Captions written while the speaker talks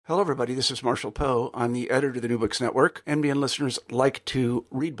Hello, everybody. This is Marshall Poe. I'm the editor of the New Books Network. NBN listeners like to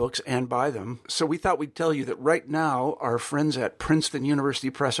read books and buy them. So we thought we'd tell you that right now, our friends at Princeton University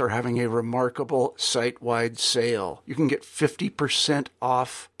Press are having a remarkable site-wide sale. You can get 50%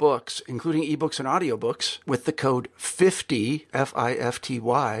 off books, including ebooks and audiobooks, with the code 50,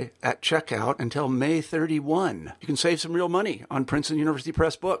 F-I-F-T-Y, at checkout until May 31. You can save some real money on Princeton University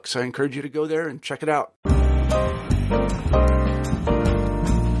Press books. I encourage you to go there and check it out.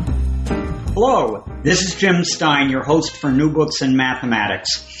 Hello, this is Jim Stein, your host for New Books in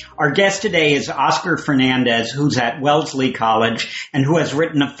Mathematics. Our guest today is Oscar Fernandez, who's at Wellesley College and who has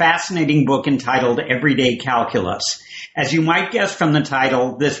written a fascinating book entitled Everyday Calculus. As you might guess from the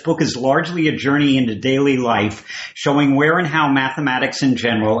title, this book is largely a journey into daily life, showing where and how mathematics in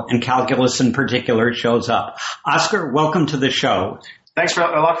general and calculus in particular shows up. Oscar, welcome to the show. Thanks a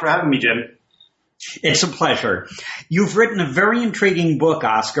lot for having me, Jim. It's a pleasure. You've written a very intriguing book,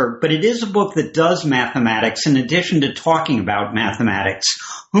 Oscar, but it is a book that does mathematics in addition to talking about mathematics.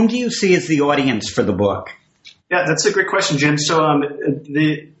 Whom do you see as the audience for the book? Yeah, that's a great question, Jim. So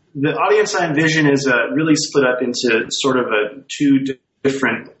the audience I envision is really split up into sort of two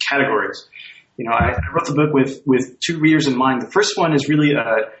different categories. You know, I wrote the book with two readers in mind. The first one is really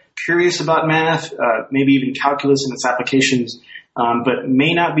curious about math, maybe even calculus and its applications, but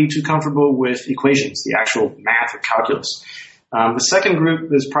may not be too comfortable with equations, the actual math of calculus. The second group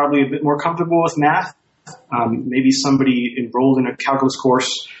is probably a bit more comfortable with math, maybe somebody enrolled in a calculus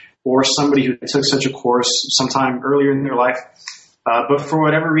course or somebody who took such a course sometime earlier in their life, but for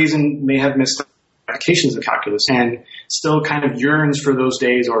whatever reason may have missed applications of calculus and still kind of yearns for those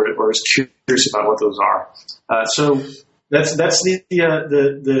days or is curious about what those are. So that's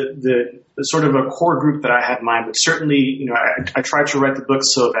the sort of a core group that I had in mind. But certainly, you know, I tried to write the book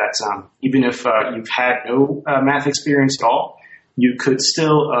so that even if you've had no math experience at all, you could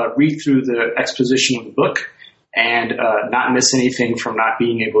still read through the exposition of the book and not miss anything from not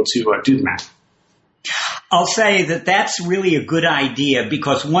being able to do the math. I'll say that that's really a good idea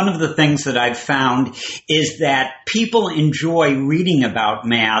because one of the things that I've found is that people enjoy reading about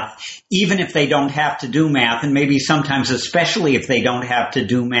math even if they don't have to do math, and maybe sometimes especially if they don't have to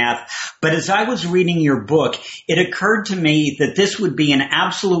do math. But as I was reading your book, it occurred to me that this would be an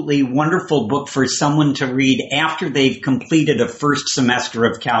absolutely wonderful book for someone to read after they've completed a first semester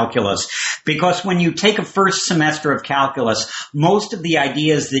of calculus. Because when you take a first semester of calculus, most of the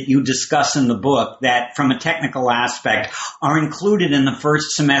ideas that you discuss in the book that from a technical aspect are included in the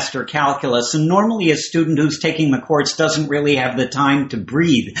first semester calculus. And normally a student who's taking the course doesn't really have the time to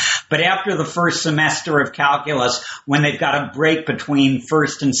breathe. But after the first semester of calculus, when they've got a break between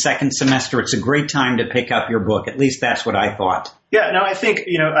first and second semester, it's a great time to pick up your book. At least that's what I thought. Yeah, no, I think,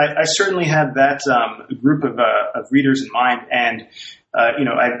 you know, I certainly had that group of readers in mind. And, you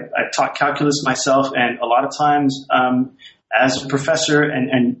know, I've taught calculus myself, and a lot of times as a professor,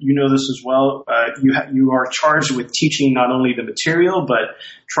 and you know this as well, you are charged with teaching not only the material, but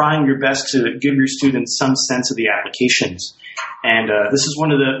trying your best to give your students some sense of the applications. And this is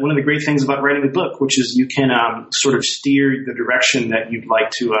one of the great things about writing a book, which is you can sort of steer the direction that you'd like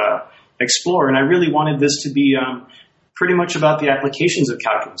to explore. And I really wanted this to be pretty much about the applications of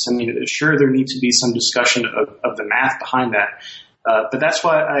calculus. I mean, sure, there needs to be some discussion of the math behind that. But that's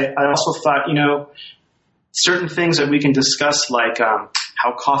why I also thought, you know, certain things that we can discuss, like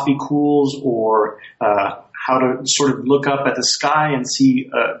how coffee cools or how to sort of look up at the sky and see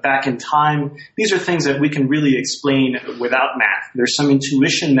back in time. These are things that we can really explain without math. There's some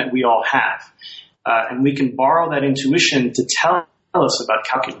intuition that we all have, and we can borrow that intuition to tell us about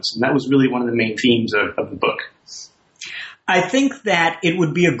calculus. And that was really one of the main themes of the book. I think that it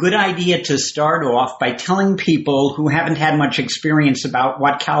would be a good idea to start off by telling people who haven't had much experience about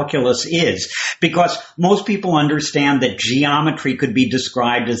what calculus is, because most people understand that geometry could be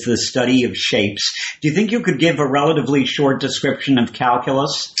described as the study of shapes. Do you think you could give a relatively short description of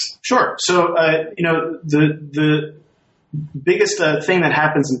calculus? Sure. So, you know, the biggest thing that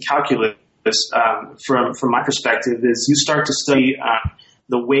happens in calculus, from my perspective, is you start to study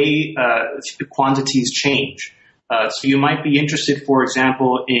the way quantities change. So you might be interested, for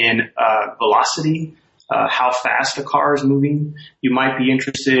example, in velocity, how fast a car is moving. You might be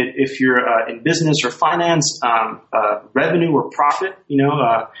interested, if you're in business or finance, revenue or profit. You know,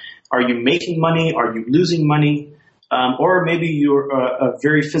 are you making money? Are you losing money? Or maybe you're a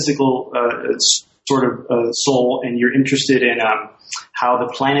very physical sort of soul, and you're interested in how the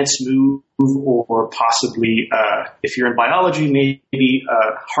planets move, or possibly, if you're in biology, maybe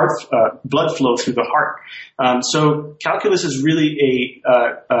blood flow through the heart. So calculus is really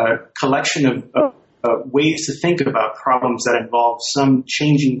a collection of ways to think about problems that involve some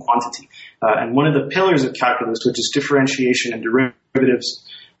changing quantity. And one of the pillars of calculus, which is differentiation and derivatives,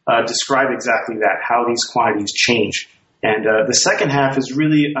 describe exactly that, how these quantities change. And the second half is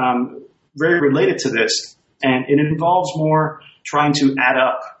really very related to this, and it involves more trying to add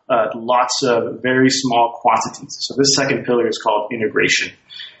up lots of very small quantities. So this second pillar is called integration.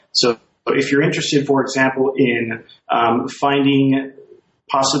 So if you're interested, for example, in finding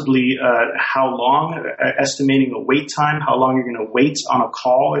possibly how long, estimating a wait time, how long you're going to wait on a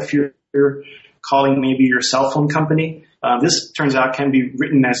call if you're calling maybe your cell phone company, this turns out can be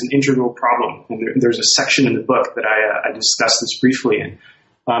written as an integral problem. And there's a section in the book that I discuss this briefly in.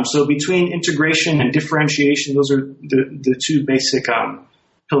 So between integration and differentiation, those are the two basic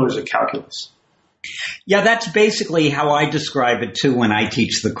pillars of calculus. Yeah, that's basically how I describe it too when I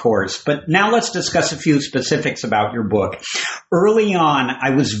teach the course. But now let's discuss a few specifics about your book. Early on,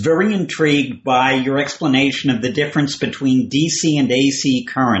 I was very intrigued by your explanation of the difference between DC and AC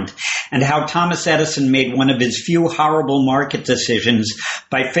current and how Thomas Edison made one of his few horrible market decisions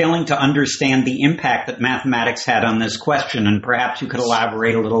by failing to understand the impact that mathematics had on this question. And perhaps you could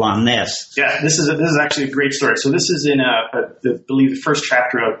elaborate a little on this. Yeah, this is actually a great story. So this is in, I believe, the first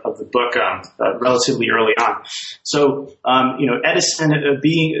chapter of the book, relatively early on. So, Edison,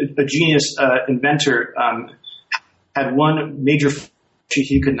 being a genius inventor, had one major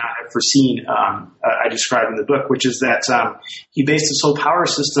he could not have foreseen, I describe in the book, which is that he based his whole power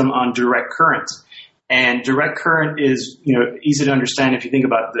system on direct current. And direct current is, easy to understand if you think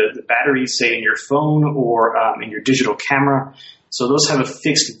about the batteries, say, in your phone or in your digital camera. So those have a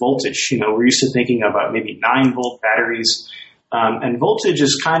fixed voltage. We're used to thinking about maybe 9-volt batteries. And voltage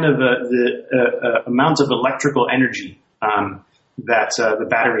is kind of the amount of electrical energy that the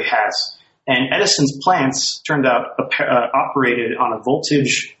battery has. And Edison's plants turned out operated on a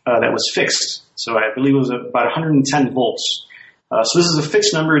voltage that was fixed. So I believe it was about 110 volts. So this is a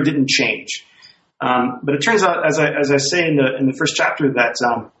fixed number. It didn't change. But it turns out, as I say in the first chapter, that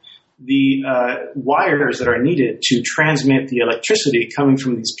the wires that are needed to transmit the electricity coming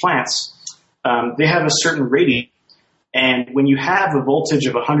from these plants, they have a certain radius. And when you have a voltage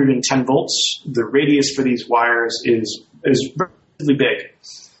of 110 volts, the radius for these wires is relatively big.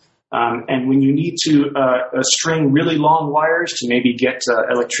 And when you need to string really long wires to maybe get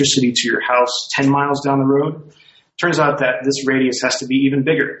electricity to your house 10 miles down the road, turns out that this radius has to be even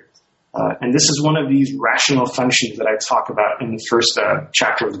bigger. And this is one of these rational functions that I talk about in the first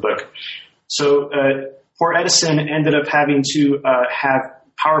chapter of the book. So poor Edison ended up having to have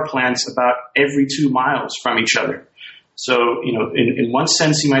power plants about every 2 miles from each other. So, in one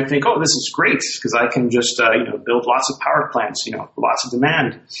sense, you might think, oh, this is great because I can just, build lots of power plants, lots of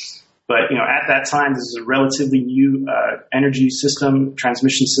demand. But, at that time, this is a relatively new energy system,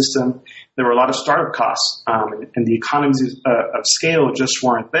 transmission system. There were a lot of startup costs, and the economies of scale just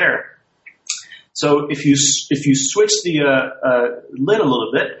weren't there. So if you switch the lid a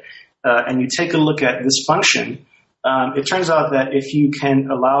little bit and you take a look at this function, it turns out that if you can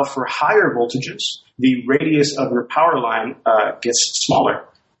allow for higher voltages, the radius of your power line gets smaller.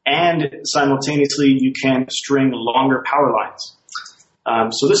 And simultaneously, you can string longer power lines.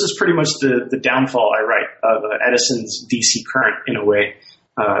 So this is pretty much the downfall, I write, of Edison's DC current in a way.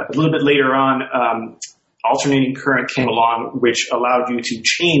 A little bit later on, alternating current came along, which allowed you to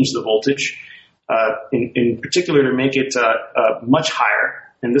change the voltage, in particular to make it much higher.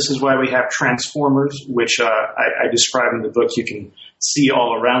 And this is why we have transformers, which I describe in the book. You can see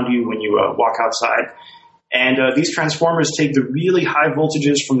all around you when you walk outside. And these transformers take the really high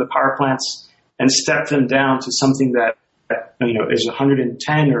voltages from the power plants and step them down to something that is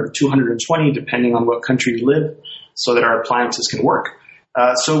 110 or 220, depending on what country you live, so that our appliances can work.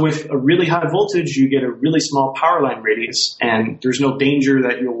 So with a really high voltage, you get a really small power line radius, and there's no danger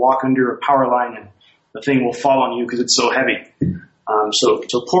that you'll walk under a power line and the thing will fall on you because it's so heavy. So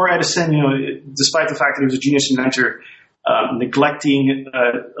poor Edison, despite the fact that he was a genius inventor, neglecting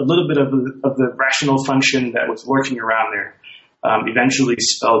a little bit of the rational function that was lurking around there, eventually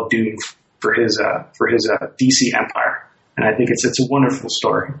spelled doom for his DC empire. And I think it's a wonderful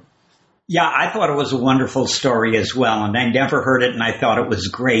story. Yeah, I thought it was a wonderful story as well, and I never heard it, and I thought it was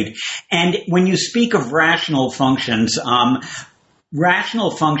great. And when you speak of rational functions,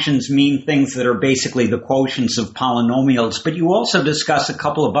 rational functions mean things that are basically the quotients of polynomials, but you also discuss a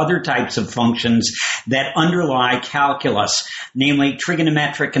couple of other types of functions that underlie calculus, namely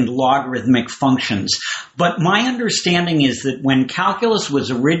trigonometric and logarithmic functions. But my understanding is that when calculus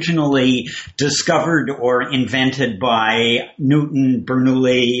was originally discovered or invented by Newton,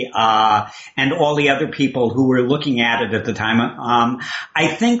 Bernoulli, and all the other people who were looking at it at the time, I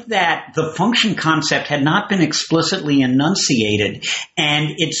think that the function concept had not been explicitly enunciated.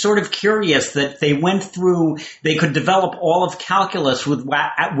 And it's sort of curious that they could develop all of calculus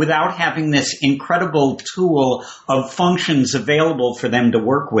without having this incredible tool of functions available for them to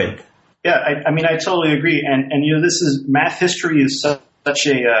work with. Yeah, I totally agree. And math history is such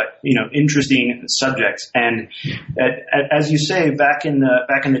a interesting subject. And as you say, back in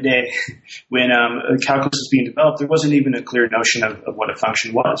the day when calculus was being developed, there wasn't even a clear notion of what a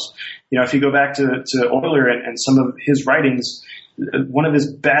function was. If you go back to Euler and some of his writings, one of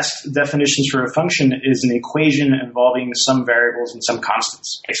his best definitions for a function is an equation involving some variables and some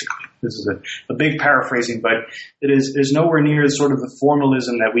constants, basically. This is a big paraphrasing, but it is nowhere near sort of the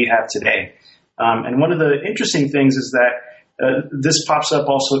formalism that we have today. And one of the interesting things is that this pops up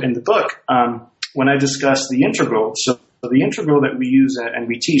also in the book when I discuss the integral. So the integral that we use and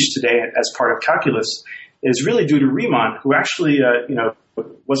we teach today as part of calculus is really due to Riemann, who actually,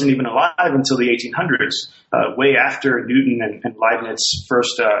 wasn't even alive until the 1800s, way after Newton and Leibniz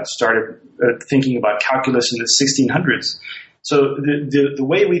first started thinking about calculus in the 1600s. So the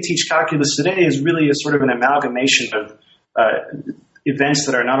way we teach calculus today is really a sort of an amalgamation of events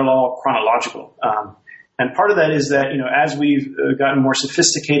that are not at all chronological. And part of that is that, as we've gotten more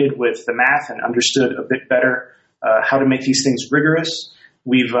sophisticated with the math and understood a bit better how to make these things rigorous,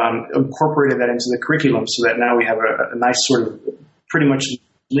 we've incorporated that into the curriculum so that now we have a nice sort of pretty much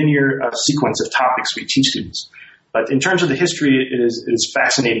linear sequence of topics we teach students. But in terms of the history, it is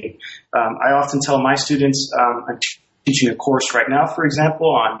fascinating. I often tell my students, I'm teaching a course right now, for example,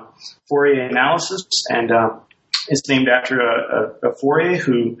 on Fourier analysis, and it's named after a Fourier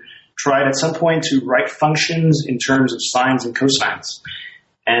who tried at some point to write functions in terms of sines and cosines.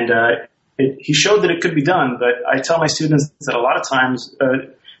 And he showed that it could be done, but I tell my students that a lot of times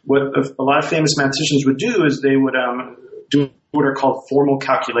what a lot of famous mathematicians would do is they would do what are called formal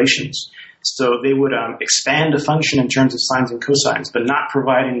calculations. So they would expand a function in terms of sines and cosines, but not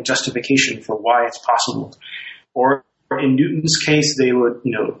provide any justification for why it's possible. Or in Newton's case, they would,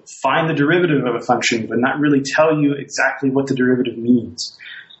 find the derivative of a function, but not really tell you exactly what the derivative means.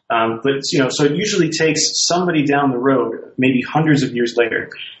 So it usually takes somebody down the road, maybe hundreds of years later,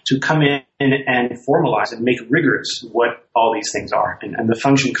 to come in and formalize and make rigorous what all these things are. And the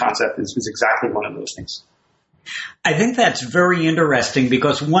function concept is exactly one of those things. I think that's very interesting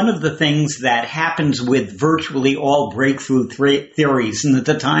because one of the things that happens with virtually all breakthrough theories, and at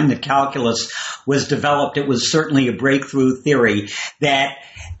the time that calculus was developed, it was certainly a breakthrough theory, that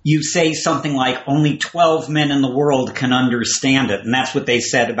you say something like only 12 men in the world can understand it. And that's what they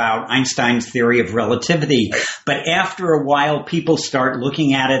said about Einstein's theory of relativity. But after a while, people start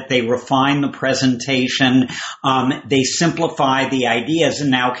looking at it. They refine the presentation. They simplify the ideas.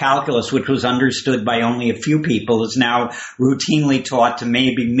 And now calculus, which was understood by only a few people, is now routinely taught to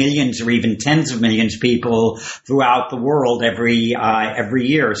maybe millions or even tens of millions of people throughout the world every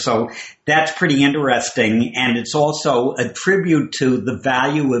year. So that's pretty interesting, and it's also a tribute to the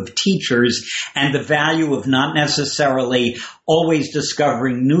value of teachers and the value of not necessarily always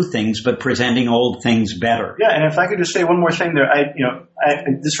discovering new things, but presenting old things better. Yeah, and if I could just say one more thing there,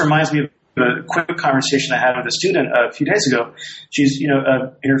 this reminds me of a quick conversation I had with a student a few days ago. She's, in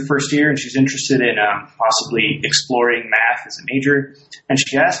her first year, and she's interested in possibly exploring math as a major. And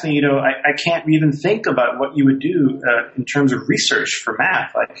she asked me, I can't even think about what you would do in terms of research for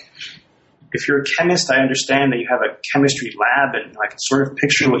math. Like, if you're a chemist, I understand that you have a chemistry lab and I can sort of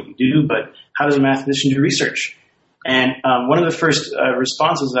picture what you do, but how does a mathematician do research? And one of the first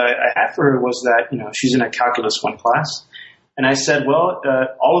responses I had for her was that, she's in a Calculus 1 class. And I said, well,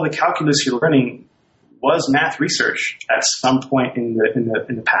 all of the calculus you're learning was math research at some point in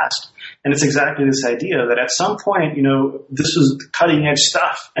the past. And it's exactly this idea that at some point, this was cutting edge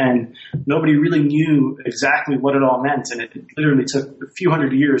stuff and nobody really knew exactly what it all meant. And it literally took a few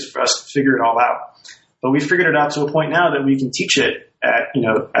hundred years for us to figure it all out. But we figured it out to a point now that we can teach it at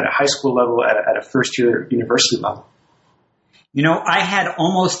a high school level, at a first year university level. You know, I had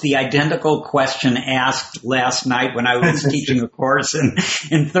almost the identical question asked last night when I was teaching a course in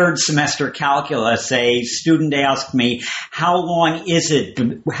third semester calculus. A student asked me, how long is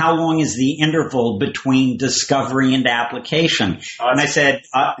the interval between discovery and application? And I said,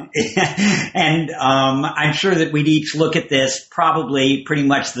 I'm sure that we'd each look at this probably pretty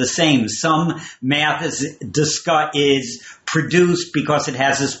much the same. Some math is produced because it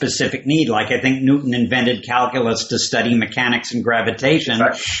has a specific need. Like I think Newton invented calculus to study mechanics and gravitation.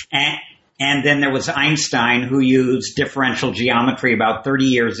 Right. And then there was Einstein, who used differential geometry about 30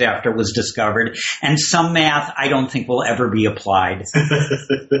 years after it was discovered. And some math I don't think will ever be applied.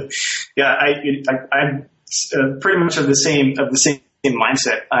 Yeah, I'm pretty much of the same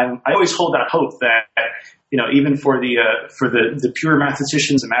mindset. I always hold out hope that, you know, even for the pure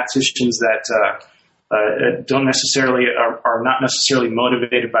mathematicians and mathematicians that don't necessarily are not necessarily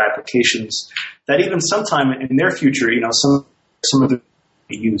motivated by applications, that even sometime in their future, you know, some of them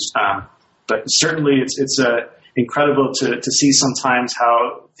be used. But certainly it's incredible to see sometimes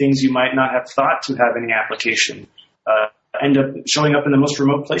how things you might not have thought to have any application end up showing up in the most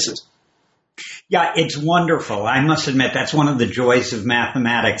remote places. Yeah, it's wonderful. I must admit, that's one of the joys of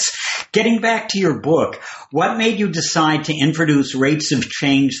mathematics. Getting back to your book, what made you decide to introduce rates of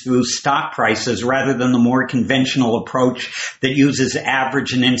change through stock prices rather than the more conventional approach that uses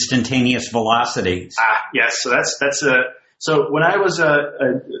average and instantaneous velocities? Yes, so when I was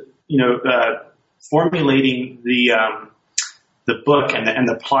formulating the book and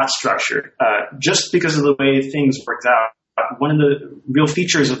the plot structure, just because of the way things worked out, one of the real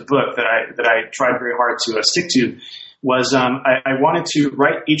features of the book that I tried very hard to stick to was I wanted to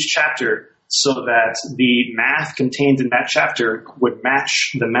write each chapter so that the math contained in that chapter would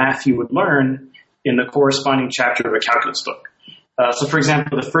match the math you would learn in the corresponding chapter of a calculus book. So, for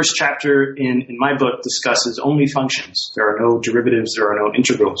example, the first chapter in my book discusses only functions. There are no derivatives. There are no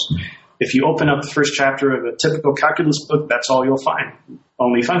integrals. If you open up the first chapter of a typical calculus book, that's all you'll find,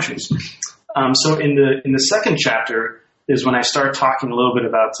 only functions. So in the second chapter is when I start talking a little bit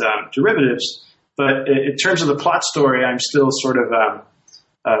about derivatives. But in terms of the plot story, I'm still sort of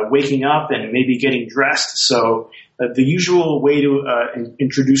waking up and maybe getting dressed. So the usual way to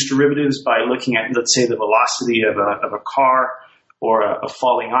introduce derivatives by looking at, let's say, the velocity of a car or a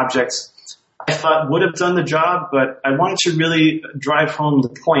falling object, I thought would have done the job, but I wanted to really drive home the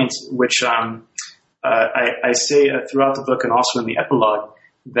point, which I say throughout the book and also in the epilogue,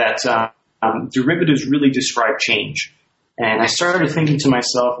 that derivatives really describe change. And I started thinking to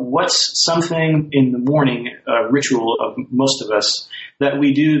myself, what's something in the morning ritual of most of us that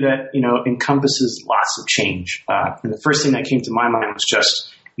we do that, you know, encompasses lots of change? And the first thing that came to my mind was just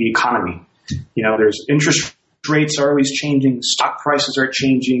the economy. You know, there's interest rates are always changing. Stock prices are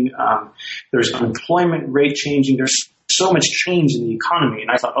changing. There's unemployment rate changing. There's so much change in the economy. And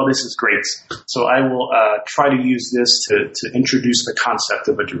I thought, oh, this is great. So I will try to use this to introduce the concept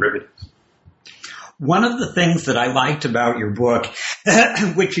of a derivative. One of the things that I liked about your book,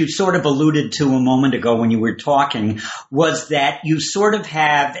 which you sort of alluded to a moment ago when you were talking, was that you sort of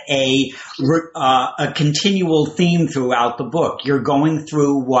have a continual theme throughout the book. You're going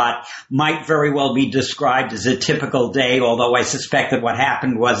through what might very well be described as a typical day, although I suspect that what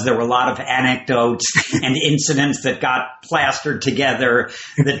happened was there were a lot of anecdotes and incidents that got plastered together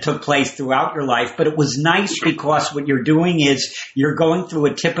that took place throughout your life. But it was nice because what you're doing is you're going through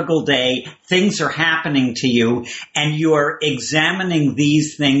a typical day, things are happening to you, and you're examining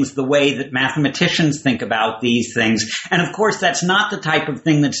these things the way that mathematicians think about these things. And of course, that's not the type of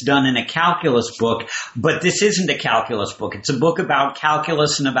thing that's done in a calculus book, but this isn't a calculus book. It's a book about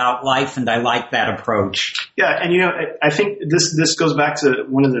calculus and about life, and I like that approach. Yeah, and you know, I think this goes back to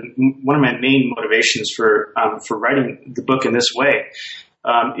one of my main motivations for writing the book in this way.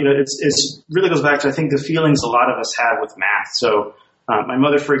 You know, it's really goes back to, I think, the feelings a lot of us have with math. So my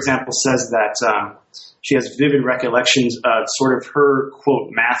mother, for example, says that she has vivid recollections of sort of her,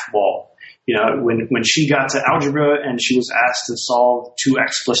 quote, math wall. You know, when she got to algebra and she was asked to solve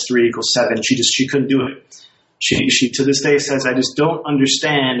 2x plus 3 equals 7, she couldn't do it. She to this day says, I just don't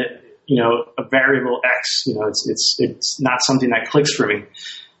understand, you know, a variable x. You know, it's not something that clicks for me.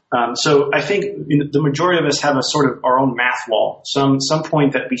 So I think the majority of us have a sort of our own math wall, some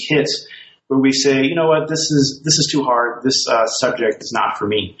point that we hit where we say, you know what, this is too hard. This subject is not for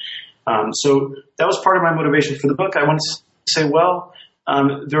me. So that was part of my motivation for the book. I wanted to say, well,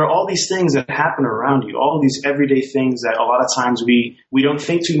 there are all these things that happen around you, all these everyday things that a lot of times we don't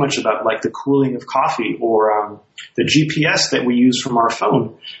think too much about, like the cooling of coffee or the GPS that we use from our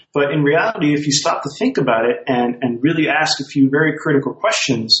phone. But in reality, if you stop to think about it and really ask a few very critical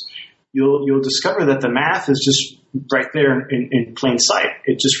questions, you'll discover that the math is just right there in plain sight.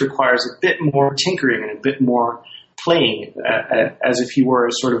 It just requires a bit more tinkering and a bit more playing, as if you were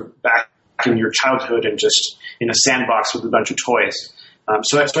sort of back in your childhood and just in a sandbox with a bunch of toys.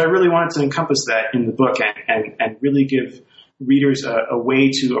 So I really wanted to encompass that in the book and really give readers a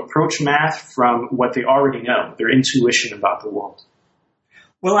way to approach math from what they already know, their intuition about the world.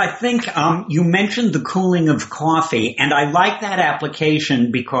 Well, I think you mentioned the cooling of coffee, and I like that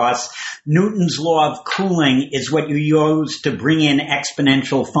application because Newton's law of cooling is what you use to bring in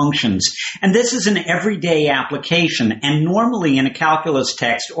exponential functions. And this is an everyday application, and normally in a calculus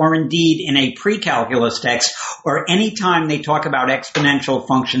text, or indeed in a pre-calculus text, or any time they talk about exponential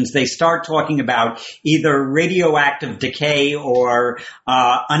functions, they start talking about either radioactive decay or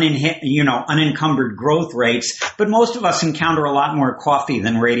unencumbered growth rates. But most of us encounter a lot more coffee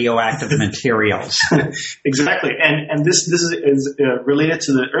than radioactive materials. Exactly, and this is related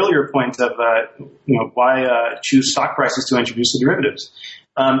to the earlier point of why choose stock prices to introduce the derivatives,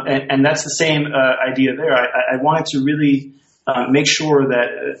 and that's the same idea there. I wanted to really make sure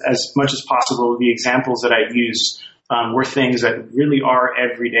that as much as possible the examples that I use were things that really are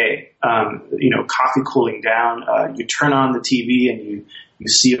everyday. Coffee cooling down. You turn on the TV and you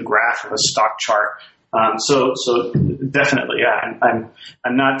see a graph of a stock chart. So definitely, yeah. I'm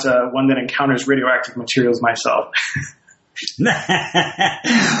not one that encounters radioactive materials myself.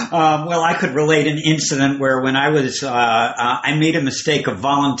 Well, I could relate an incident where when I was, I made a mistake of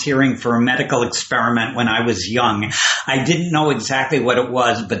volunteering for a medical experiment when I was young. I didn't know exactly what it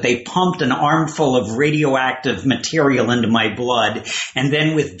was, but they pumped an armful of radioactive material into my blood and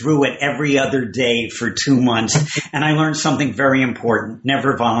then withdrew it every other day for 2 months. And I learned something very important.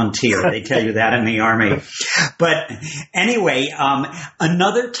 Never volunteer. They tell you that in the Army. But anyway,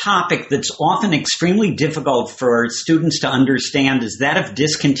 another topic that's often extremely difficult for students to understand is that of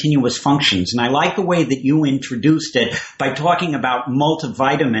discontinuous functions. And I like the way that you introduced it by talking about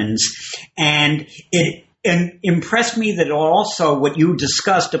multivitamins. And it impressed me that also what you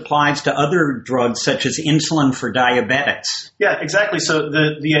discussed applies to other drugs such as insulin for diabetics. Yeah, exactly. So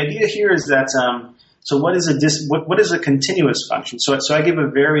the idea here is that so what is a continuous function? So I give a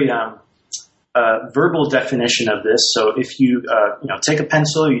very verbal definition of this. So if you take a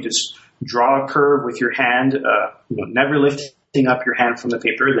pencil, you just draw a curve with your hand, never lifting up your hand from the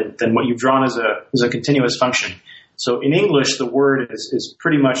paper, then what you've drawn is a continuous function. So in English, the word is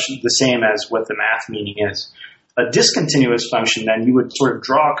pretty much the same as what the math meaning is. A discontinuous function, then you would sort of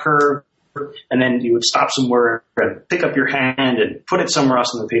draw a curve, and then you would stop somewhere and pick up your hand and put it somewhere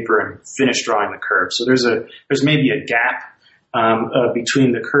else on the paper and finish drawing the curve. So there's maybe a gap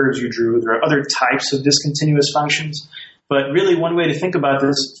between the curves you drew. There are other types of discontinuous functions. But really, one way to think about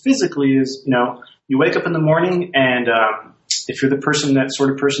this physically is, you wake up in the morning, and if you're that sort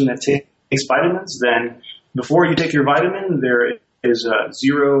of person that takes vitamins, then before you take your vitamin, there is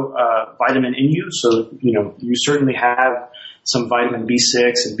zero vitamin in you. So, you certainly have some vitamin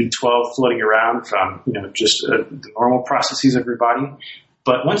B6 and B12 floating around from, just the normal processes of your body.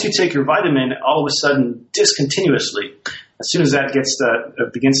 But once you take your vitamin, all of a sudden, discontinuously, as soon as that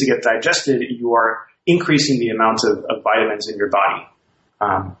begins to get digested, you are increasing the amount of vitamins in your body.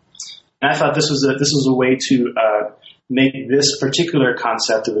 And I thought this was a way to make this particular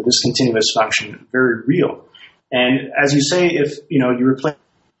concept of a discontinuous function very real. And as you say, if you replace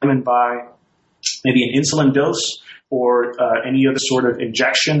vitamin by maybe an insulin dose or any other sort of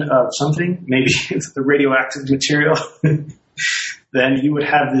injection of something, maybe it's the radioactive material, then you would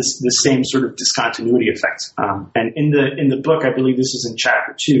have this same sort of discontinuity effect. And in the book, I believe this is in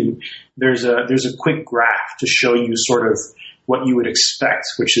chapter 2, there's a quick graph to show you sort of what you would expect,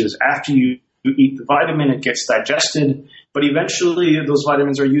 which is after you eat the vitamin, it gets digested, but eventually those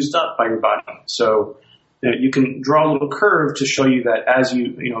vitamins are used up by your body. So you can draw a little curve to show you that as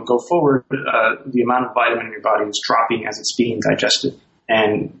you go forward, the amount of vitamin in your body is dropping as it's being digested.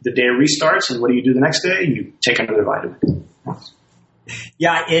 And the day restarts, and what do you do the next day? You take another vitamin.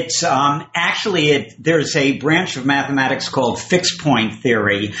 Yeah, it's there's a branch of mathematics called fixed point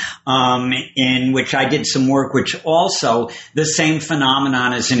theory, in which I did some work, which also the same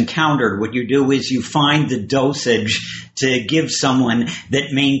phenomenon is encountered. What you do is you find the dosage to give someone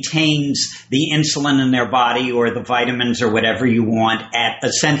that maintains the insulin in their body or the vitamins or whatever you want at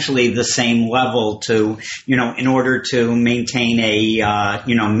essentially the same level to, in order to maintain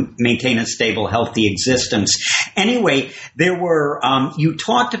a stable, healthy existence. Anyway, there were, you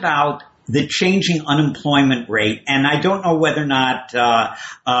talked about the changing unemployment rate. And I don't know whether or not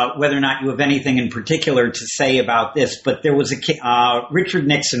you have anything in particular to say about this, but there was Richard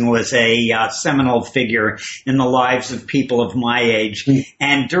Nixon was a seminal figure in the lives of people of my age.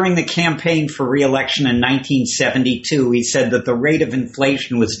 And during the campaign for re-election in 1972, he said that the rate of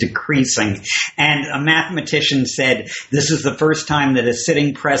inflation was decreasing. And a mathematician said this is the first time that a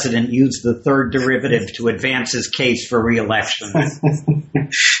sitting president used the third derivative to advance his case for re-election. I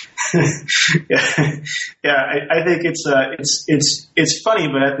think it's funny,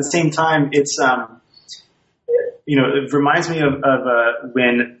 but at the same time, it's it reminds me of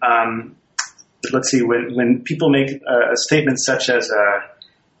when when people make a statement such as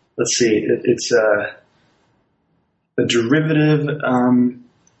it's a derivative.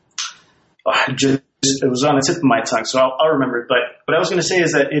 It was on the tip of my tongue, so I'll remember it. But what I was going to say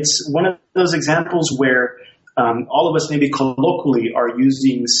is that it's one of those examples where all of us maybe colloquially are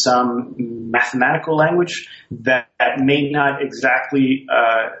using some mathematical language that may not exactly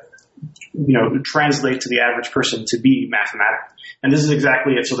translate to the average person to be mathematical. And this is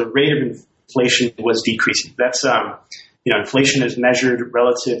exactly it. So the rate of inflation was decreasing. That's inflation is measured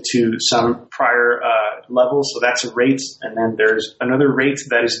relative to some prior level, so that's a rate, and then there's another rate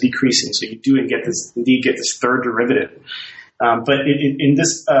that is decreasing. So you do get this third derivative. But in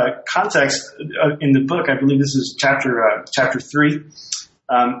this context, in the book, I believe this is chapter 3.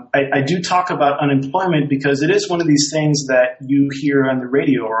 I do talk about unemployment because it is one of these things that you hear on the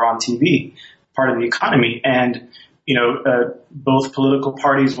radio or on TV, part of the economy, and both political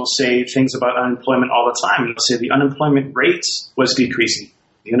parties will say things about unemployment all the time. They'll say the unemployment rate was decreasing,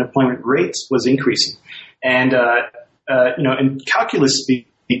 the unemployment rate was increasing, and in calculus speak,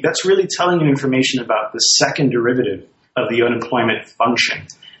 that's really telling you information about the second derivative of the unemployment function.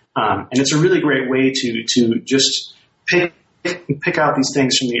 And it's a really great way to just pick out these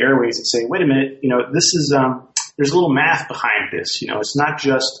things from the airways and say, wait a minute, this is, there's a little math behind this. It's not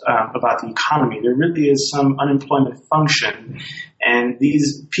just about the economy. There really is some unemployment function. And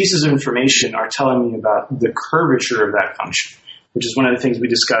these pieces of information are telling me about the curvature of that function, which is one of the things we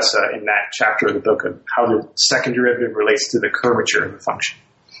discuss in that chapter of the book of how the second derivative relates to the curvature of the function.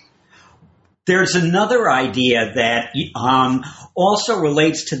 There's another idea that also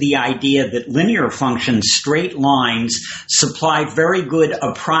relates to the idea that linear functions, straight lines, supply very good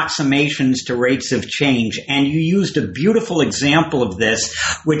approximations to rates of change. And you used a beautiful example of this,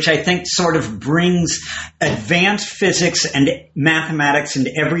 which I think sort of brings advanced physics and mathematics and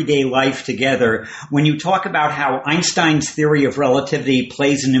everyday life together when you talk about how Einstein's theory of relativity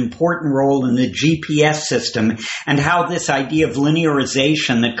plays an important role in the GPS system, and how this idea of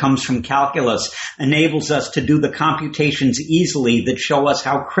linearization that comes from calculus enables us to do the computations easily that show us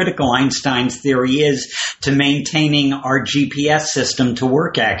how critical Einstein's theory is to maintaining our GPS system to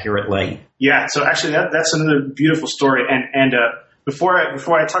work accurately. Yeah, so actually that's another beautiful story. And before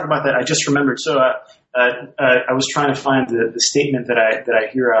I talk about that, I just remembered. So I was trying to find the statement that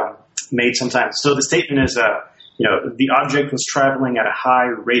I hear made sometimes. So the statement is, the object was traveling at a high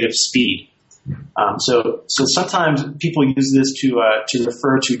rate of speed. So sometimes people use this to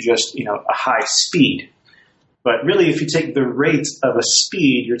refer to just, a high speed. But really, if you take the rate of a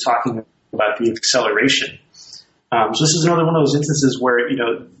speed, you're talking about the acceleration. So this is another one of those instances where,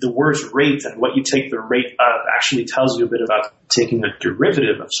 the word's rate and what you take the rate of actually tells you a bit about taking a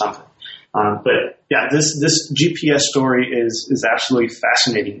derivative of something. But yeah, this GPS story is absolutely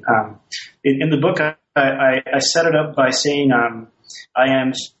fascinating. In the book, I set it up by saying, I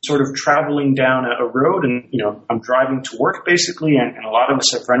am sort of traveling down a road and, I'm driving to work basically. And a lot of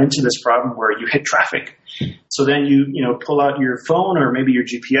us have run into this problem where you hit traffic. So then you pull out your phone or maybe your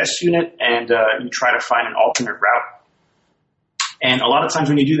GPS unit and you try to find an alternate route. And a lot of times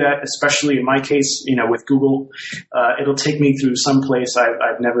when you do that, especially in my case, with Google, it'll take me through some place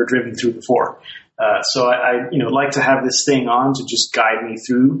I've never driven through before. So I like to have this thing on to just guide me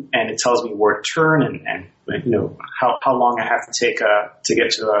through, and it tells me where to turn and how long I have to take to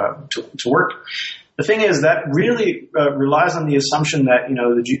get to work. The thing is that really relies on the assumption that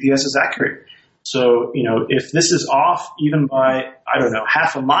the GPS is accurate. So if this is off even by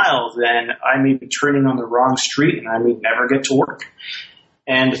half a mile, then I may be turning on the wrong street and I may never get to work.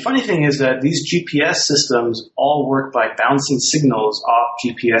 And the funny thing is that these GPS systems all work by bouncing signals off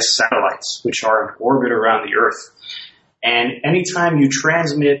GPS satellites, which are in orbit around the Earth. And anytime you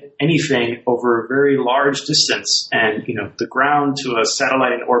transmit anything over a very large distance, and the ground to a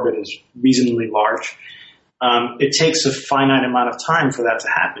satellite in orbit is reasonably large, it takes a finite amount of time for that to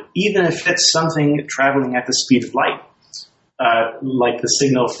happen, even if it's something traveling at the speed of light, like the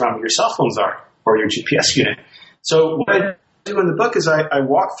signal from your cell phones are or your GPS unit. So what I do in the book is I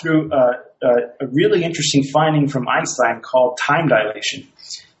walk through a really interesting finding from Einstein called time dilation.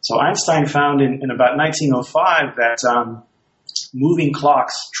 So Einstein found in about 1905 that moving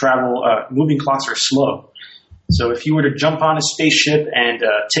clocks are slow. So if you were to jump on a spaceship and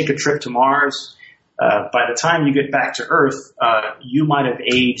take a trip to Mars, by the time you get back to Earth, you might have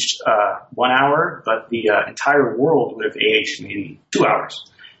aged 1 hour, but the entire world would have aged maybe 2 hours.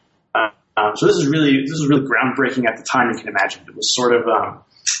 So this is really groundbreaking at the time. You can imagine it was sort of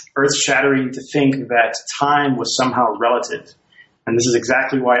earth-shattering to think that time was somehow relative, and this is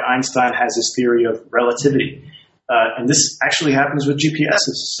exactly why Einstein has his theory of relativity. And this actually happens with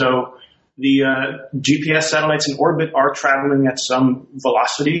GPSs. So the GPS satellites in orbit are traveling at some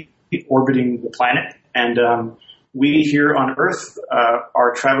velocity, orbiting the planet, and we here on Earth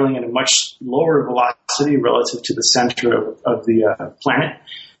are traveling at a much lower velocity relative to the center of the planet.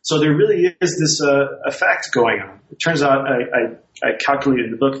 So there really is this effect going on. It turns out I calculated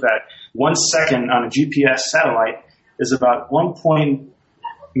in the book that 1 second on a GPS satellite is about 1.5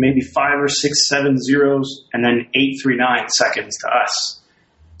 or 6, 7 zeros, and then 839 seconds to us.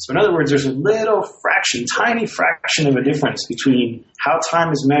 So in other words, there's a little fraction, tiny fraction of a difference between how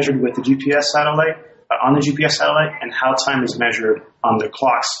time is measured with the GPS satellite, on the GPS satellite, and how time is measured on the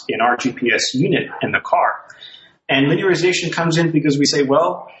clocks in our GPS unit in the car. And linearization comes in because we say,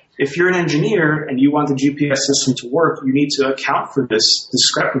 well, if you're an engineer and you want the GPS system to work, you need to account for this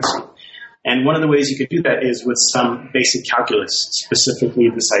discrepancy. And one of the ways you could do that is with some basic calculus, specifically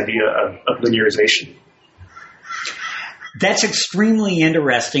this idea of linearization. That's extremely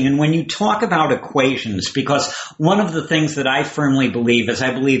interesting. And when you talk about equations, because one of the things that I firmly believe is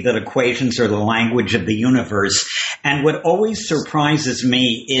I believe that equations are the language of the universe. And what always surprises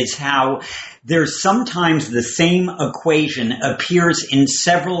me is how there's sometimes the same equation appears in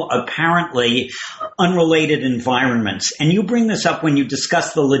several apparently unrelated environments. And you bring this up when you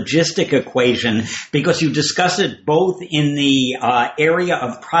discuss the logistic equation, because you discuss it both in the area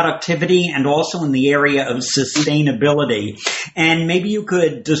of productivity and also in the area of sustainability. And maybe you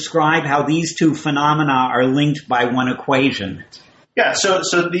could describe how these two phenomena are linked by one equation. Yeah, so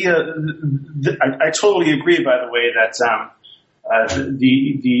I totally agree, by the way, that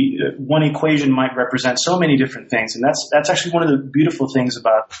the one equation might represent so many different things, and that's actually one of the beautiful things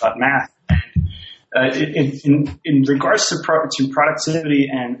about math. In regards to productivity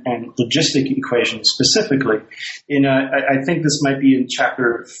and logistic equations specifically, I think this might be in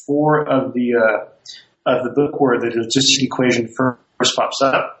chapter 4 of the book where the logistic equation first pops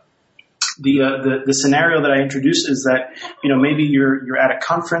up. The scenario that I introduce is that, maybe you're at a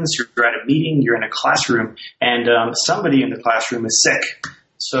conference, you're at a meeting, you're in a classroom, and somebody in the classroom is sick.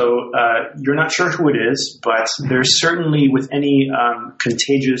 So you're not sure who it is, but there's certainly with any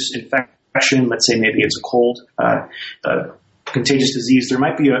contagious infection, let's say maybe it's a cold, contagious disease, there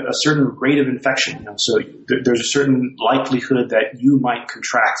might be a certain rate of infection. So there's a certain likelihood that you might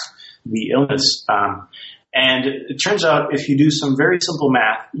contract the illness. And it turns out if you do some very simple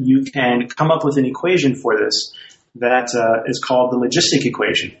math, you can come up with an equation for this that is called the logistic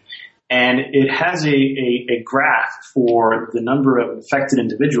equation. And it has a graph for the number of infected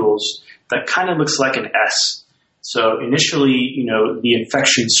individuals that kind of looks like an S. So initially, the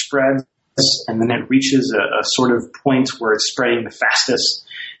infection spreads, and then it reaches a sort of point where it's spreading the fastest.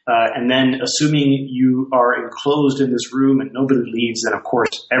 And then assuming you are enclosed in this room and nobody leaves, then of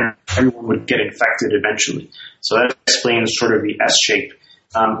course everyone would get infected eventually. So that explains sort of the S shape.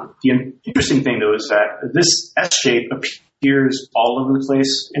 The interesting thing though is that this S shape appears all over the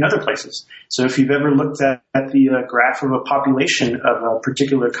place in other places. So if you've ever looked at the graph of a population of a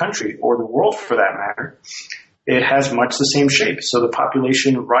particular country, or the world for that matter, it has much the same shape. So the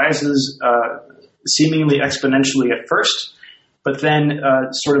population rises seemingly exponentially at first, but then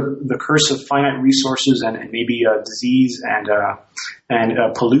sort of the curse of finite resources and maybe disease and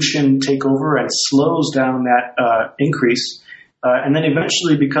pollution take over and slows down that increase. And then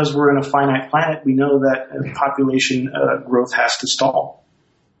eventually, because we're in a finite planet, we know that population growth has to stall.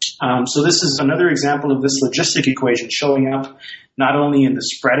 So this is another example of this logistic equation showing up not only in the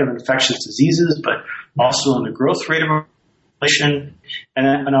spread of infectious diseases, but also in the growth rate of population.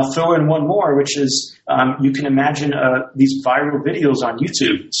 And I'll throw in one more, which is you can imagine these viral videos on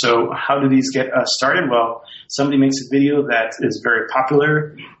YouTube. So how do these get started? Well, somebody makes a video that is very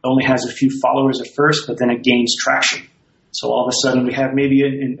popular, only has a few followers at first, but then it gains traction. So all of a sudden we have maybe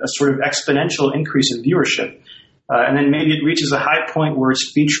a sort of exponential increase in viewership. And then maybe it reaches a high point where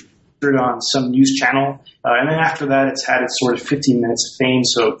it's featured on some news channel. And then after that, it's had its sort of 15 minutes of fame,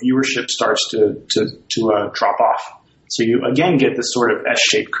 so viewership starts to drop off. So you again get this sort of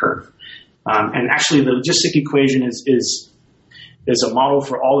S-shaped curve. And actually the logistic equation is is a model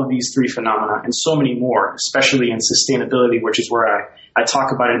for all of these three phenomena and so many more, especially in sustainability, which is where I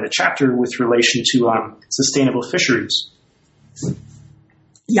talk about it in the chapter with relation to sustainable fisheries.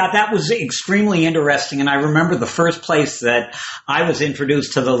 Yeah, that was extremely interesting. And I remember the first place that I was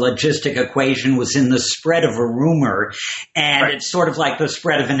introduced to the logistic equation was in the spread of a rumor. And It's sort of like the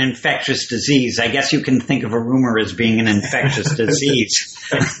spread of an infectious disease. I guess you can think of a rumor as being an infectious disease.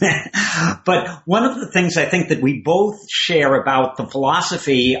 But one of the things I think that we both share about the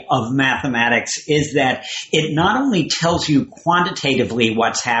philosophy of mathematics is that it not only tells you quantitatively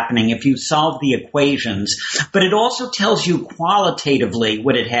what's happening if you solve the equations, but it also tells you qualitatively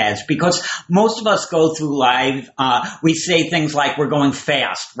what it has, because most of us go through life, we say things like we're going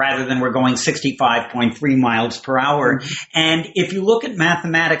fast rather than we're going 65.3 miles per hour. And if you look at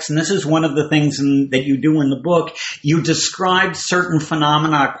mathematics, and this is one of the things that you do in the book, you describe certain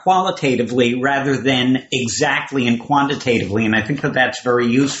phenomena qualitatively rather than exactly and quantitatively. And I think that that's very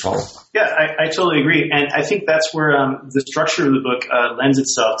useful. Yeah, I totally agree. And I think that's where the structure of the book lends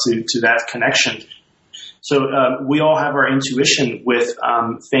itself to that connection. So we all have our intuition with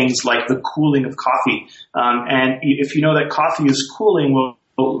things like the cooling of coffee. And if you know that coffee is cooling, well,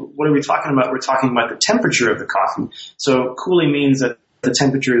 what are we talking about? We're talking about the temperature of the coffee. So cooling means that the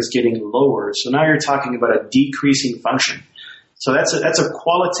temperature is getting lower. So now you're talking about a decreasing function. So that's a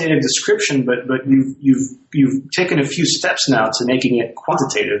qualitative description, but you've taken a few steps now to making it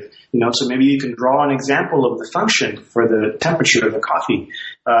quantitative. So maybe you can draw an example of the function for the temperature of the coffee.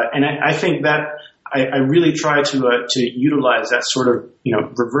 And I think that I really try to utilize that sort of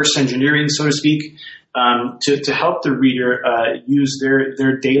reverse engineering, so to speak, to help the reader use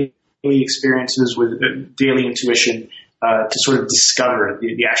their daily experiences with daily intuition to sort of discover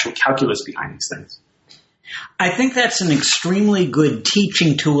the actual calculus behind these things. I think that's an extremely good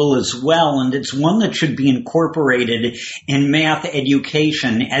teaching tool as well, and it's one that should be incorporated in math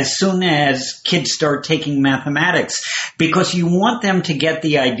education as soon as kids start taking mathematics, because you want them to get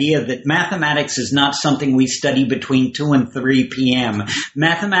the idea that mathematics is not something we study between 2 and 3 p.m.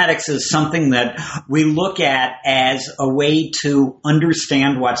 Mathematics is something that we look at as a way to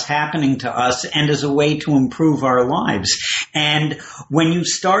understand what's happening to us and as a way to improve our lives. And when you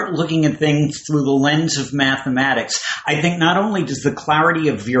start looking at things through the lens of mathematics, I think not only does the clarity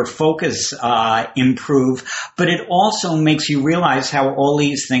of your focus improve, but it also makes you realize how all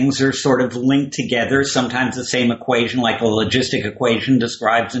these things are sort of linked together. Sometimes the same equation, like a logistic equation,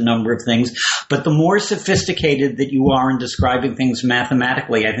 describes a number of things. But the more sophisticated that you are in describing things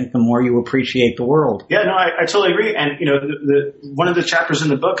mathematically, I think the more you appreciate the world. Yeah, no, I totally agree. And, one of the chapters in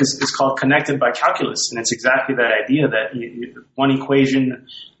the book is called Connected by Calculus. And it's exactly that idea that one equation,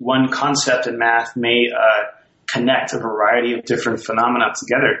 one concept in math may connect a variety of different phenomena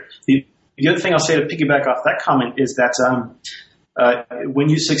together. The other thing I'll say to piggyback off that comment is that when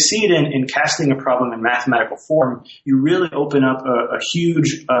you succeed in casting a problem in mathematical form, you really open up a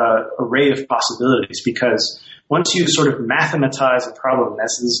huge array of possibilities, because once you sort of mathematize a problem,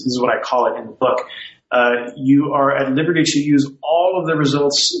 this is what I call it in the book, you are at liberty to use all of the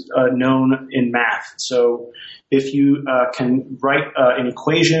results known in math. So if you can write an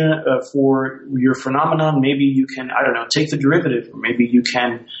equation for your phenomenon, maybe you can, take the derivative, or maybe you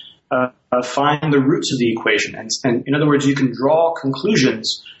can find the roots of the equation. And in other words, you can draw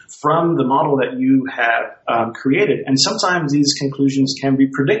conclusions from the model that you have created. And sometimes these conclusions can be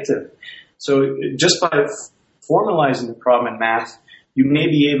predictive. So just by formalizing the problem in math, you may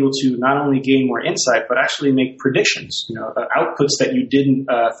be able to not only gain more insight, but actually make predictions, outputs that you didn't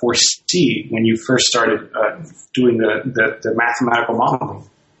foresee when you first started doing the mathematical modeling.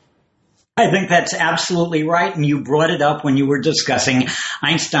 I think that's absolutely right, and you brought it up when you were discussing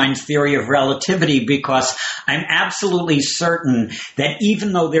Einstein's theory of relativity, because I'm absolutely certain that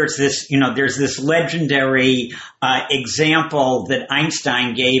even though there's this legendary example that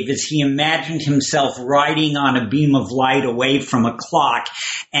Einstein gave, as he imagined himself riding on a beam of light away from a clock,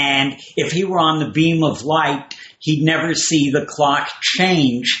 and if he were on the beam of light, he'd never see the clock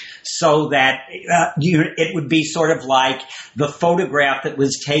change, so that it would be sort of like the photograph that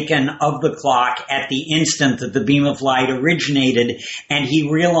was taken of the clock at the instant that the beam of light originated. And he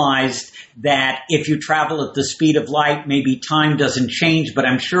realized that if you travel at the speed of light, maybe time doesn't change. But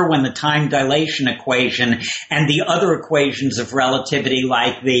I'm sure when the time dilation equation and the other equations of relativity,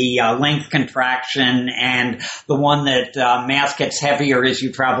 like the length contraction and the one that mass gets heavier as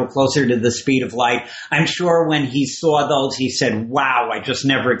you travel closer to the speed of light, I'm sure when he saw those, he said, wow, I just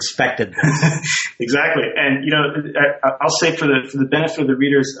never expected this. Exactly. And, I'll say for the benefit of the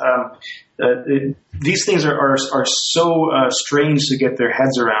readers, these things are so strange to get their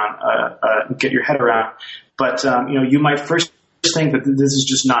heads around, get your head around. But, you might first think that this is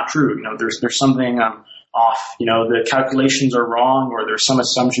just not true. There's something off. The calculations are wrong, or there's some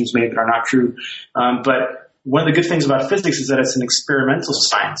assumptions made that are not true. But one of the good things about physics is that it's an experimental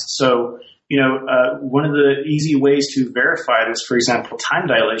science. So, one of the easy ways to verify this, for example, time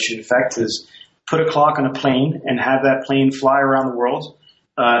dilation effect, is put a clock on a plane and have that plane fly around the world.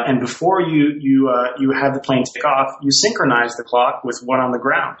 And before you have the plane take off, you synchronize the clock with one on the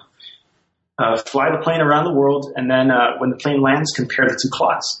ground. Fly the plane around the world, and then when the plane lands, compare the two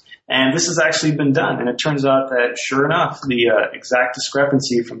clocks. And this has actually been done, and it turns out that, sure enough, the exact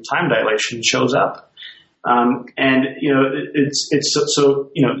discrepancy from time dilation shows up.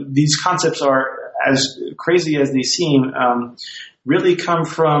 These concepts are, as crazy as they seem, really come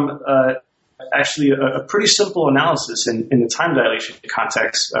from actually a pretty simple analysis in the time dilation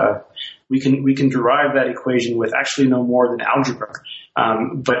context. We can derive that equation with actually no more than algebra.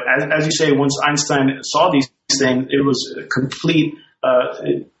 But as you say, once Einstein saw these things, it was a complete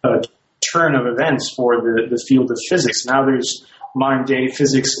turn of events for the field of physics. Now there's modern day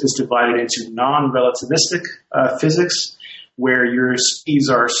physics is divided into non-relativistic physics, where your speeds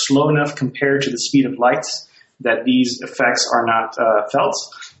are slow enough compared to the speed of light that these effects are not felt,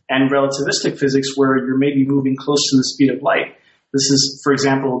 and relativistic physics, where you're maybe moving close to the speed of light. This is, for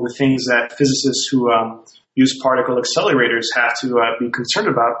example, the things that physicists who use particle accelerators have to be concerned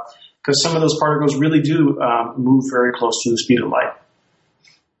about, because some of those particles really do move very close to the speed of light.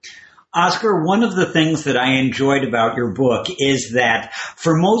 Oscar, one of the things that I enjoyed about your book is that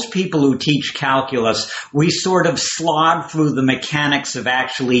for most people who teach calculus, we sort of slog through the mechanics of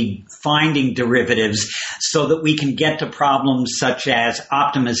actually finding derivatives so that we can get to problems such as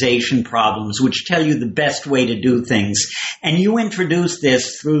optimization problems, which tell you the best way to do things. And you introduce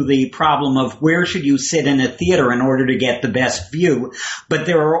this through the problem of where should you sit in a theater in order to get the best view. But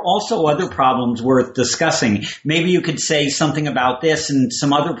there are also other problems worth discussing. Maybe you could say something about this and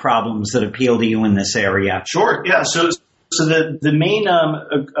some other problems that appeal to you in this area. Sure. Yeah. So the main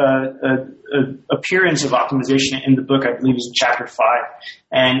appearance of optimization in the book, I believe, is in chapter 5,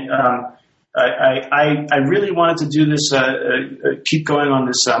 and I really wanted to do this, keep going on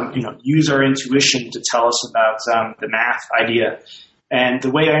this, use our intuition to tell us about the math idea. And the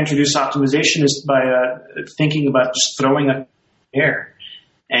way I introduce optimization is by thinking about just throwing up air.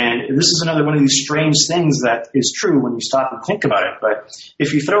 And this is another one of these strange things that is true when you stop and think about it. But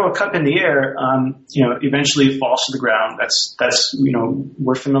if you throw a cup in the air, eventually it falls to the ground. That's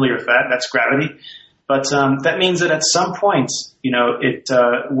we're familiar with that. That's gravity. But that means that at some point, it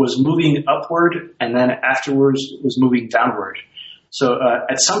was moving upward, and then afterwards was moving downward. So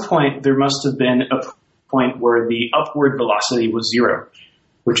at some point, there must have been a point where the upward velocity was zero,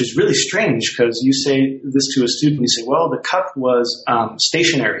 which is really strange, because you say this to a student, you say, well, the cup was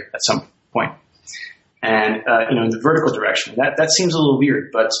stationary at some point, and in the vertical direction. That seems a little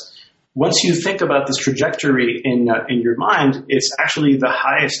weird, but once you think about this trajectory in your mind, it's actually the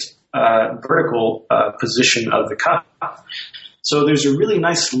highest vertical position of the cup. So there's a really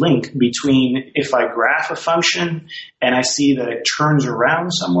nice link between if I graph a function and I see that it turns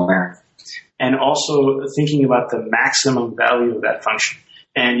around somewhere, and also thinking about the maximum value of that function.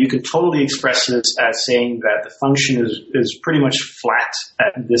 And you can totally express this as saying that the function is pretty much flat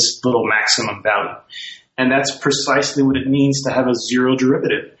at this little maximum value. And that's precisely what it means to have a zero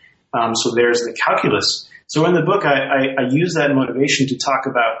derivative. So there's the calculus. So in the book, I use that motivation to talk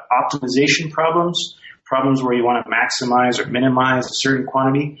about optimization problems where you want to maximize or minimize a certain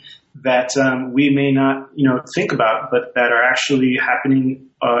quantity that we may not think about, but that are actually happening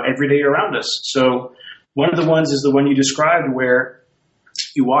every day around us. So one of the ones is the one you described, where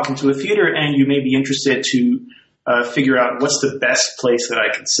you walk into a theater and you may be interested to figure out what's the best place that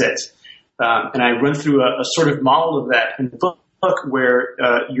I can sit. And I run through a sort of model of that in the book, where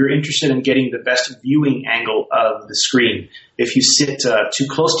you're interested in getting the best viewing angle of the screen. If you sit too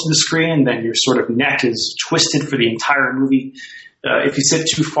close to the screen, then your sort of neck is twisted for the entire movie. If you sit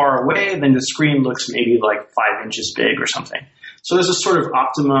too far away, then the screen looks maybe like 5 inches big or something. So there's a sort of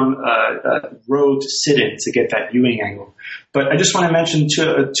optimum road to sit in to get that viewing angle. But I just want to mention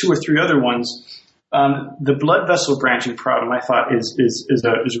two or three other ones. The blood vessel branching problem, I thought, is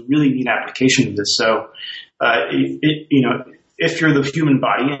a really neat application of this. So, if you're the human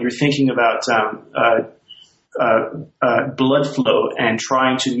body and you're thinking about blood flow and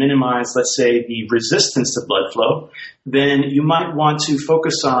trying to minimize, let's say, the resistance to blood flow, then you might want to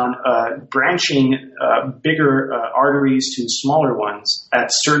focus on branching bigger arteries to smaller ones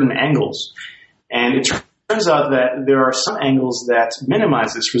at certain angles. And it turns out that there are some angles that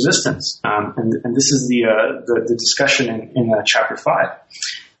minimize this resistance, and this is the discussion in chapter 5.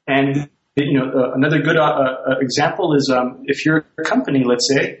 And Another good example is if you're a company, let's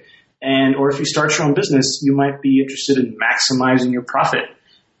say, or if you start your own business, you might be interested in maximizing your profit.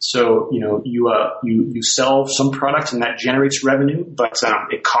 So, you sell some product and that generates revenue, but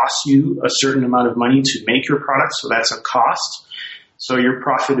it costs you a certain amount of money to make your product. So that's a cost. So your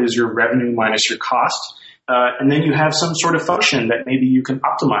profit is your revenue minus your cost. And then you have some sort of function that maybe you can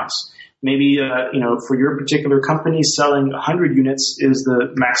optimize. Maybe, for your particular company, selling 100 units is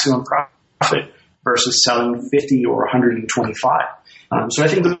the maximum profit versus selling 50 or 125. So I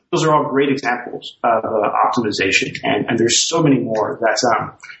think those are all great examples of optimization, and there's so many more.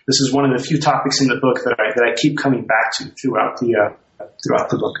 This is one of the few topics in the book that I keep coming back to throughout the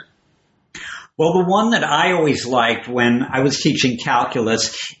book. Well, the one that I always liked when I was teaching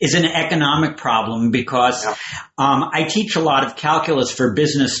calculus is an economic problem because I teach a lot of calculus for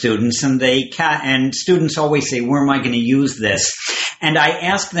business students, and students always say, "Where am I going to use this?" And I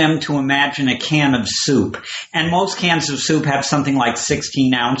ask them to imagine a can of soup, and most cans of soup have something like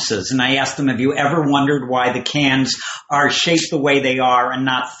 16 ounces. And I ask them, "Have you ever wondered why the cans are shaped the way they are and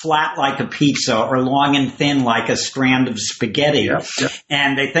not flat like a pizza or long and thin like a strand of spaghetti?"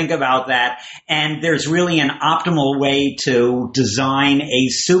 And they think about that. And there's really an optimal way to design a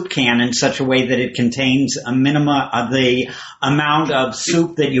soup can in such a way that it contains a minimum of the amount of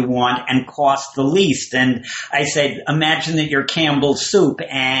soup that you want and costs the least. And I said, imagine that you're Campbell's Soup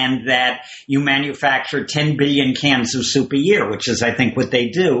and that you manufacture 10 billion cans of soup a year, which is, I think, what they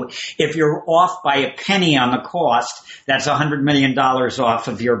do. If you're off by a penny on the cost, that's $100 million off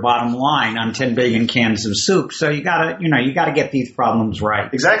of your bottom line on 10 billion cans of soup. So you gotta get these problems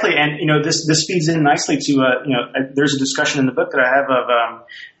right. Exactly. And, this feeds in nicely to, there's a discussion in the book that I have of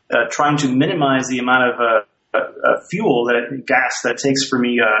trying to minimize the amount of gas that takes for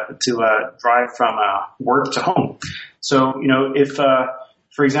me to drive from work to home. So, if,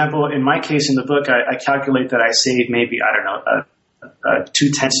 for example, in my case in the book, I calculate that I save maybe,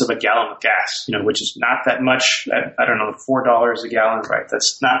 0.2 of a gallon of gas, which is not that much. $4 a gallon, right?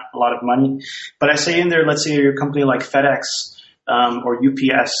 That's not a lot of money. But I say in there, let's say you're a company like FedEx, or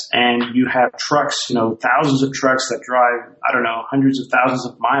UPS, and you have trucks, thousands of trucks that drive, hundreds of thousands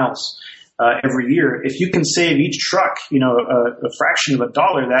of miles every year. If you can save each truck, a fraction of a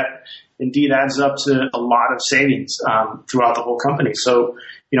dollar, that indeed adds up to a lot of savings throughout the whole company. So,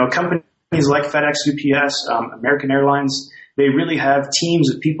 companies like FedEx, UPS, American Airlines, they really have teams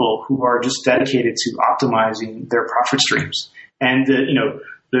of people who are just dedicated to optimizing their profit streams. And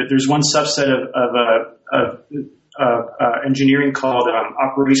there's one subset of engineering called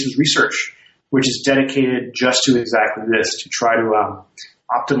operations research, which is dedicated just to exactly this, to try to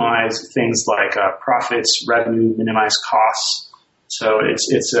optimize things like profits, revenue, minimize costs. So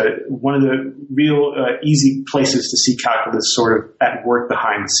it's one of the real easy places to see calculus sort of at work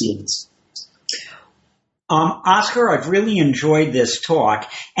behind the scenes. Oscar, I've really enjoyed this talk,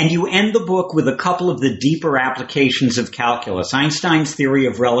 and you end the book with a couple of the deeper applications of calculus, Einstein's theory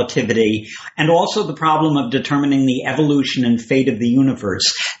of relativity, and also the problem of determining the evolution and fate of the universe.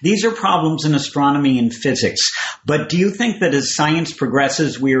 These are problems in astronomy and physics, but do you think that as science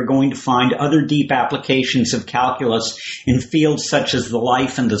progresses, we are going to find other deep applications of calculus in fields such as the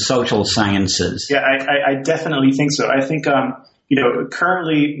life and the social sciences? Yeah, I definitely think so. I think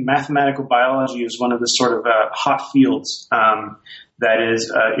currently mathematical biology is one of the sort of hot fields that is.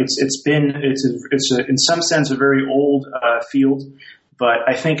 It's in some sense a very old field, but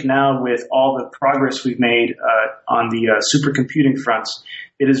I think now with all the progress we've made on the supercomputing front,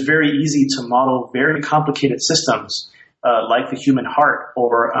 it is very easy to model very complicated systems like the human heart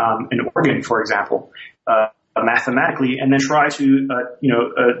or an organ, for example. Mathematically, and then try to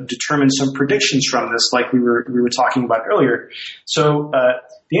determine some predictions from this, like we were talking about earlier. So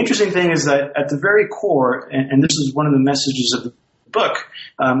the interesting thing is that at the very core, and this is one of the messages of the book,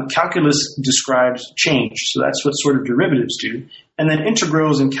 calculus describes change. So that's what sort of derivatives do. And then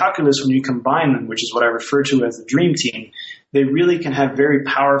integrals and calculus, when you combine them, which is what I refer to as the dream team, they really can have very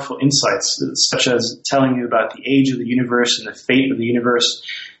powerful insights, such as telling you about the age of the universe and the fate of the universe.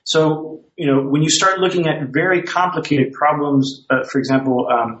 So, when you start looking at very complicated problems, for example,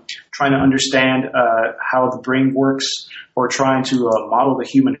 trying to understand how the brain works or trying to model the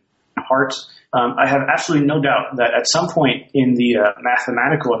human heart, I have absolutely no doubt that at some point in the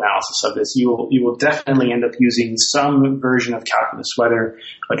mathematical analysis of this, you will definitely end up using some version of calculus, whether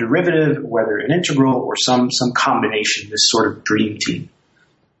a derivative, whether an integral, or some combination, this sort of dream team.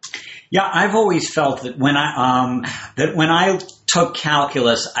 Yeah, I've always felt that when I took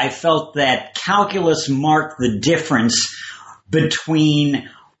calculus, I felt that calculus marked the difference between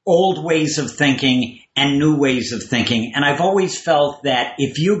old ways of thinking and new ways of thinking. And I've always felt that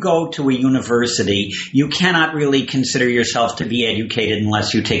if you go to a university, you cannot really consider yourself to be educated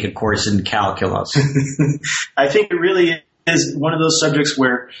unless you take a course in calculus. I think it really is one of those subjects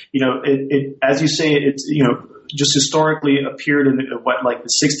where, it as you say, it's, just historically appeared in like the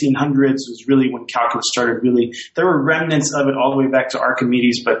 1600s was really when calculus started. Really, there were remnants of it all the way back to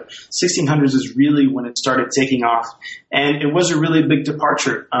Archimedes, but 1600s is really when it started taking off, and it was a really big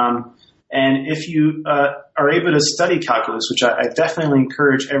departure. And if you are able to study calculus, which I definitely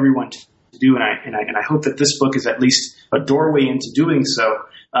encourage everyone to do, and I hope that this book is at least a doorway into doing so.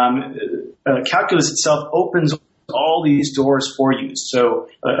 Calculus itself opens all these doors for you. So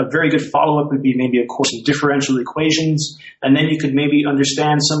a very good follow-up would be maybe a course in differential equations, and then you could maybe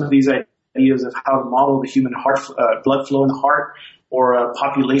understand some of these ideas of how to model the human heart, blood flow in the heart, or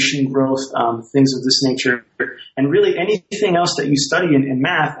population growth, things of this nature. And really anything else that you study in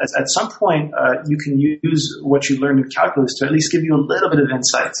math, at some point you can use what you learned in calculus to at least give you a little bit of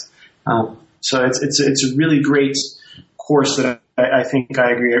insights. So it's a really great course that I think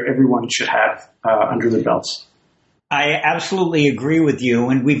I agree everyone should have under their belts. I absolutely agree with you,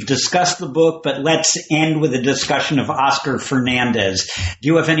 and we've discussed the book, but let's end with a discussion of Oscar Fernandez. Do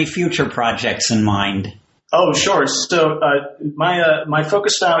you have any future projects in mind? Oh, sure. So my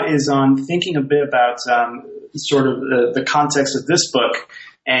focus now is on thinking a bit about sort of the context of this book,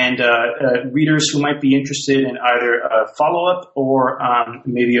 and readers who might be interested in either a follow-up or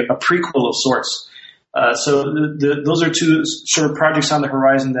maybe a prequel of sorts. So those are two sort of projects on the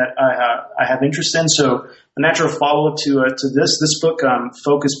horizon that I have interest in. So a natural follow-up to this book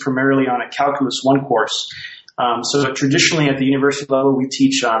focused primarily on a Calculus 1 course. So traditionally at the university level, we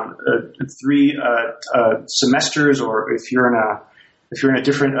teach 3 semesters, or if you're in a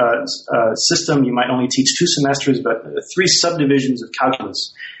different system, you might only teach 2 semesters, but 3 subdivisions of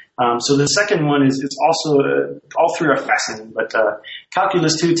calculus. So the second one is also all 3 are fascinating, but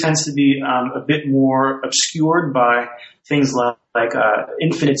Calculus 2 tends to be a bit more obscured by things like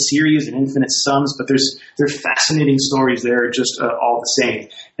infinite series and infinite sums, but there's fascinating stories there just all the same.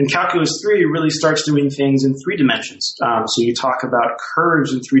 And Calculus 3 really starts doing things in 3 dimensions. So you talk about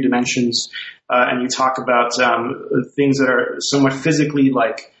curves in 3 dimensions, and you talk about things that are somewhat physically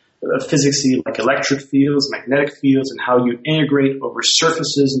like physicsy, like electric fields, magnetic fields, and how you integrate over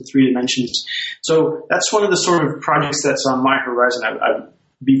surfaces in 3 dimensions. So that's one of the sort of projects that's on my horizon. I'd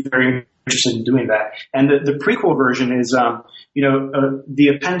be very interested in doing that. And the prequel version is, the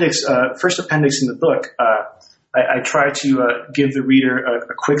appendix, first appendix in the book. I try to give the reader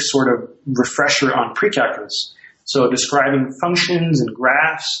a quick sort of refresher on precalculus. So describing functions and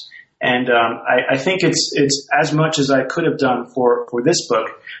graphs. And I think it's as much as I could have done for this book,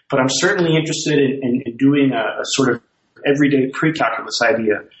 but I'm certainly interested in doing a sort of everyday precalculus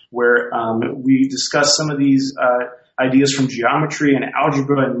idea where we discuss some of these ideas from geometry and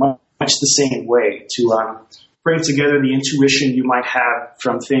algebra in much the same way to bring together the intuition you might have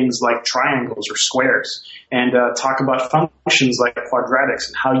from things like triangles or squares, and talk about functions like quadratics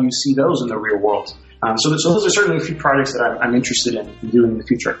and how you see those in the real world. So those are certainly a few projects that I'm interested in doing in the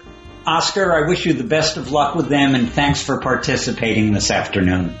future. Oscar, I wish you the best of luck with them, and thanks for participating this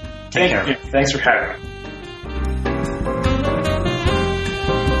afternoon. Take care. Thanks for having me.